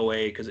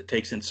DVOA because it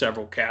takes in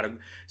several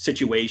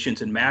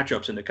situations and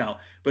matchups into account.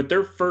 But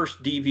they're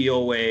first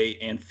DVOA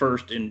and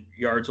first in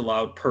yards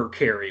allowed per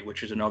carry,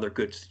 which is another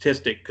good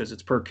statistic because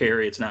it's per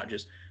carry. It's not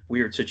just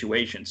weird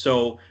situations.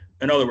 So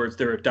in other words,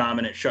 they're a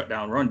dominant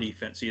shutdown run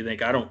defense. So you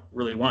think, I don't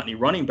really want any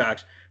running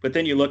backs. But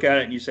then you look at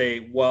it and you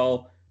say,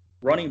 well,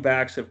 running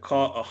backs have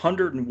caught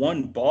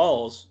 101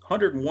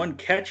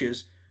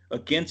 catches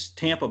against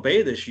Tampa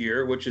Bay this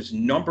year, which is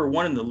number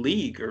one in the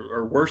league,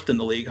 or worst in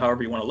the league,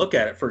 however you want to look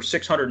at it, for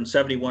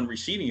 671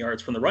 receiving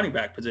yards from the running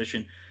back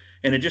position.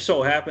 And it just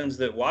so happens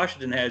that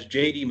Washington has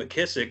J.D.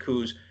 McKissick,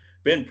 who's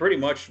been pretty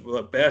much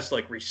the best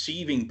like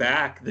receiving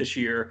back this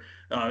year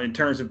in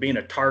terms of being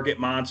a target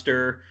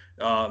monster.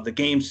 The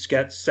game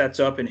sets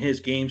up in his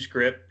game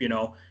script,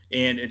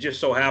 and it just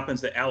so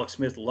happens that Alex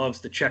Smith loves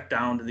to check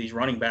down to these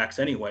running backs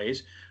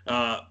anyways.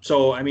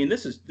 So I mean,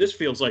 this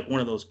feels like one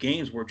of those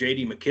games where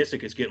J.D.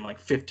 McKissic is getting like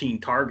 15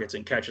 targets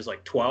and catches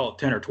like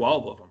 10 or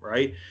 12 of them,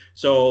 right?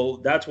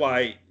 So that's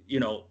why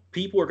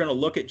people are going to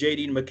look at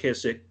J.D.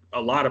 McKissic.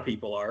 A lot of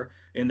people are,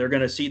 and they're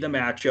going to see the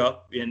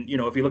matchup. And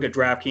if you look at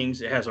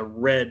DraftKings, it has a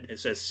red.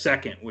 It says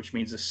second, which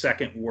means the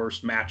second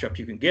worst matchup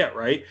you can get,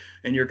 right?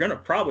 And you're going to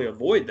probably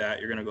avoid that.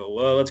 You're going to go,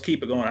 well, let's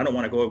keep it going. I don't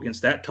want to go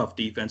against that tough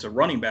defensive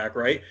running back,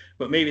 right?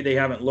 But maybe they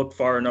haven't looked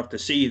far enough to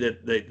see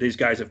that these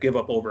guys have give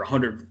up over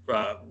 100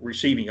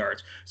 receiving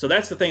yards. So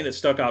that's the thing that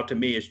stuck out to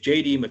me is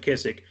J.D.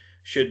 McKissic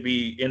should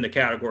be in the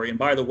category. And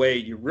by the way,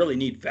 you really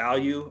need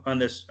value on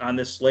this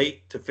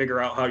slate to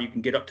figure out how you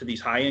can get up to these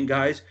high end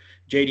guys.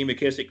 J.D.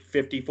 McKissic,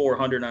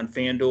 5,400 on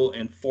Fanduel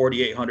and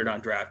 4,800 on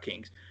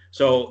DraftKings.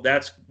 So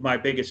that's my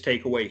biggest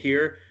takeaway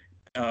here.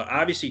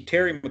 Obviously,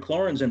 Terry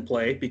McLaurin's in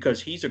play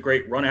because he's a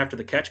great run after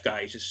the catch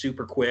guy. He's just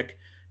super quick,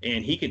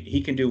 and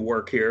he can do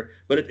work here.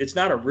 But it's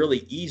not a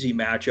really easy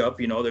matchup.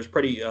 There's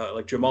pretty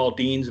like Jamal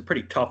Dean's a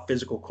pretty tough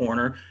physical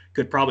corner.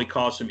 Could probably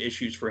cause some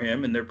issues for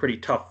him, and they're pretty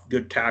tough,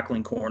 good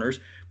tackling corners.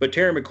 But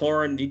Terry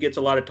McLaurin, he gets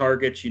a lot of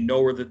targets. You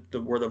know where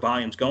the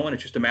volume's going.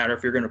 It's just a matter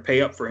if you're going to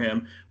pay up for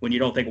him when you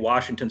don't think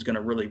Washington's going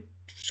to really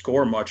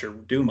score much or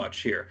do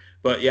much here.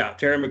 But yeah,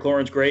 Terry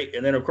McLaurin's great.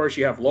 And then of course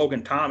you have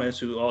Logan Thomas,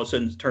 who all of a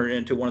sudden turned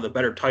into one of the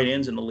better tight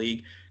ends in the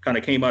league. Kind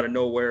of came out of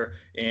nowhere,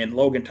 and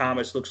Logan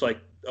Thomas looks like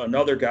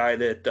another guy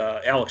that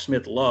Alex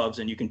Smith loves,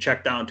 and you can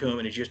check down to him,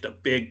 and he's just a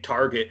big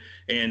target.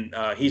 And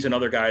he's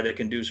another guy that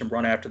can do some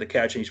run after the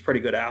catch, and he's a pretty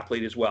good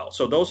athlete as well.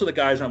 So those are the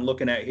guys I'm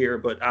looking at here.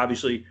 But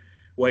obviously,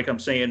 like I'm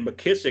saying,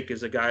 McKissic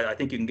is a guy I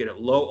think you can get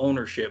at low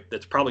ownership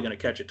that's probably going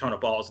to catch a ton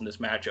of balls in this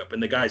matchup.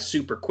 And the guy's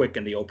super quick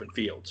in the open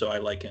field, so I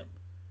like him.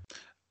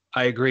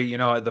 I agree.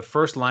 The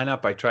first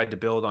lineup I tried to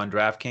build on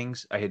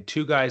DraftKings, I had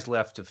two guys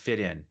left to fit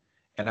in,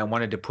 and I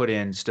wanted to put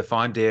in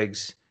Stephon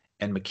Diggs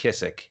and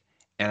McKissic,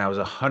 and I was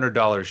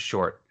 $100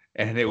 short,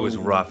 and it was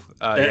rough.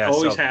 That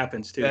always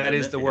happens too. That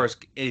is the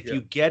worst. If you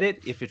get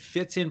it, if it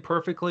fits in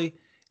perfectly,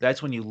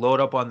 that's when you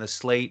load up on the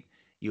slate.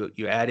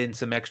 You add in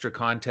some extra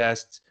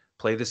contests,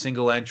 play the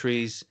single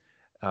entries,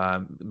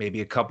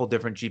 maybe a couple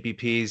different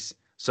GPPs.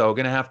 So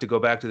going to have to go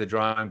back to the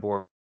drawing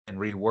board and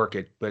rework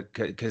it. But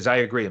because I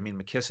agree, I mean,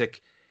 McKissic,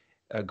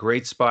 a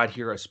great spot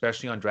here,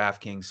 especially on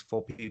DraftKings,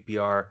 full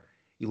PPR.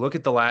 You look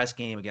at the last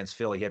game against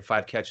Philly, he had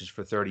 5 catches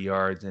for 30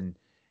 yards and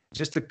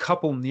just a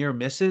couple near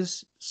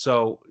misses.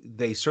 So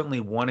they certainly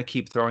want to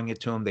keep throwing it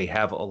to him. They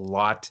have a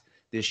lot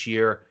this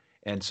year.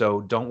 And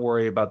so don't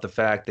worry about the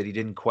fact that he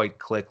didn't quite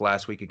click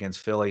last week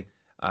against Philly.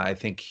 I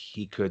think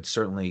he could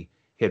certainly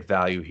hit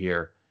value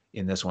here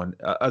in this one.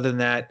 Other than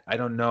that, I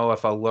don't know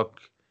if I'll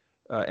look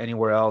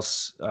anywhere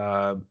else.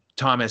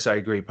 Thomas, I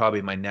agree,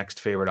 probably my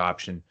next favorite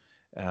option.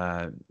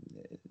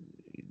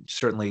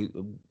 Certainly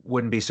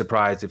wouldn't be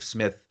surprised if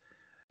Smith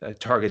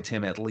targets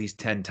him at least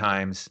 10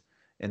 times,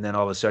 and then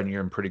all of a sudden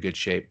you're in pretty good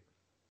shape.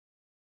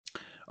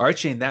 All right,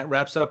 Shane, that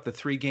wraps up the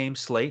 3-game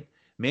slate.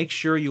 Make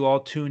sure you all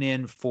tune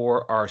in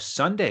for our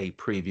Sunday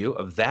preview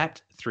of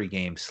that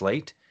 3-game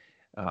slate.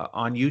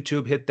 On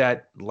YouTube, hit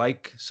that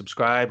like,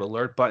 subscribe,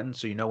 alert button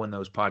so you know when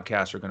those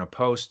podcasts are going to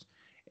post,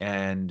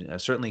 and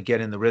certainly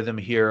get in the rhythm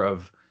here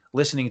of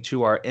listening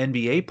to our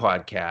NBA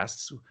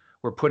podcasts.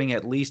 We're putting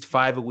at least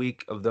 5 a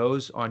week of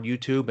those on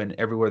YouTube and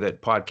everywhere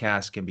that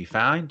podcasts can be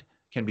found.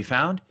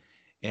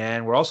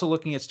 And we're also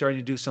looking at starting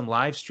to do some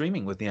live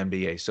streaming with the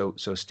NBA.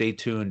 So stay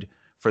tuned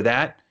for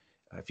that.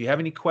 If you have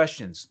any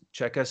questions,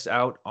 check us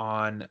out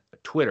on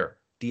Twitter,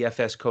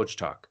 DFS Coach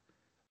Talk.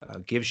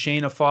 Give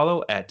Shane a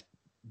follow at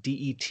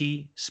DET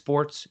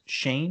Sports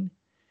Shane.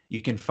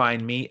 You can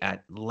find me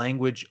at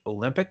Language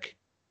Olympic,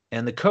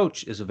 and the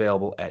coach is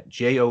available at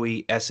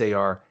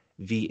JOESARVADI.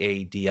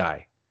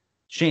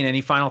 Shane,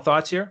 any final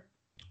thoughts here?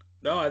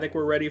 No, I think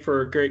we're ready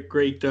for a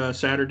great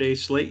Saturday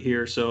slate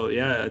here. So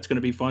yeah, it's going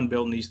to be fun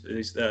building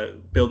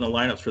building the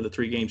lineups for the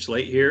 3-game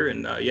slate here.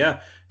 And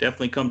yeah,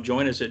 definitely come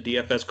join us at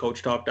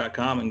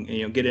dfscoachtalk.com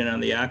and get in on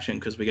the action,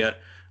 because we got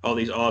all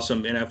these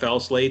awesome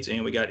NFL slates,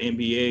 and we got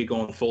NBA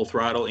going full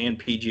throttle, and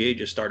PGA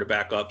just started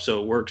back up.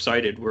 So we're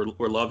excited. We're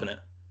loving it.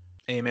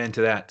 Amen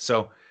to that.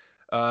 So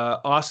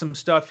awesome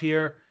stuff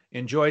here.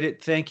 Enjoyed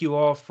it. Thank you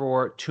all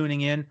for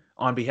tuning in.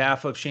 On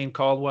behalf of Shane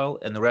Caldwell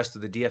and the rest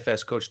of the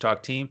DFS Coach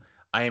Talk team,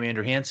 I am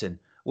Andrew Hansen.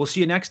 We'll see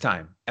you next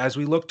time as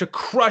we look to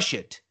crush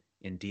it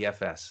in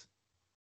DFS.